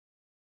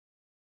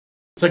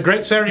It's a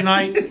great Saturday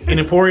night in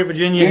Emporia,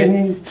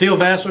 Virginia. Phil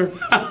Vassar.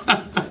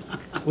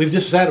 We've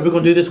just decided we're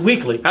going to do this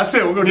weekly. That's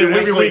it. We're going to do it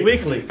every week.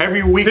 Weekly.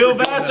 Every week. Phil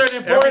Vassar in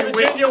Emporia,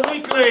 Virginia,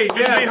 weekly.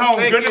 Good to be home.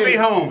 Good to be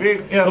home.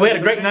 We had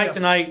a great night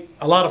tonight.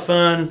 A lot of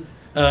fun.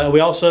 We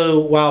also,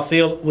 while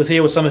Phil was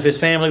here with some of his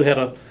family, we had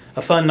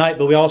a fun night.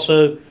 But we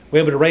also were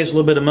able to raise a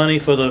little bit of money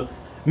for the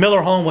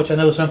Miller home, which I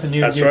know is something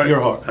near to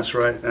your heart. That's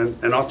right. And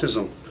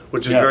autism,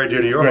 which is very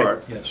dear to your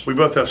heart. Yes. We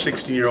both have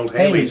 16-year-old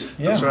Haley's.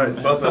 That's right.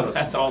 Both of us.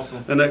 That's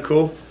awesome. Isn't that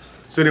cool?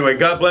 So anyway,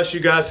 God bless you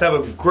guys. Have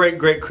a great,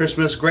 great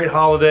Christmas, great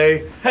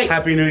holiday. Hey,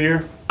 Happy New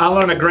Year. I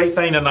learned a great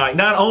thing tonight.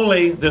 Not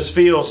only does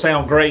Phil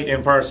sound great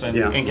in person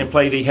and can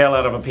play the hell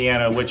out of a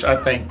piano, which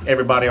I think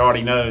everybody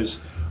already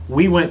knows,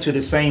 we went to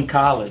the same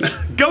college.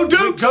 Go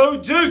Dukes! Go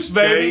Dukes,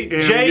 baby!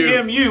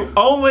 JMU.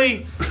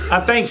 Only,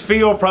 I think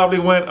Phil probably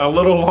went a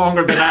little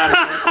longer than I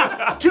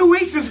did. 2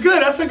 weeks is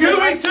good. That's a good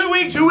 2 weeks. 2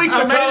 weeks. 2 weeks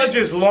of college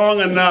is long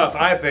enough,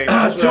 I think.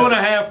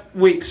 2.5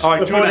 weeks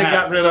before they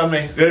got rid of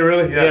me. Did they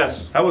really? Yeah.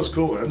 Yes. That was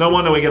cool. No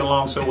wonder we get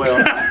along so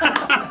well.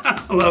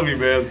 I love you,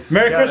 man.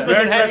 Merry Christmas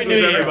and Happy New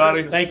Year,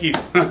 everybody. Thank you.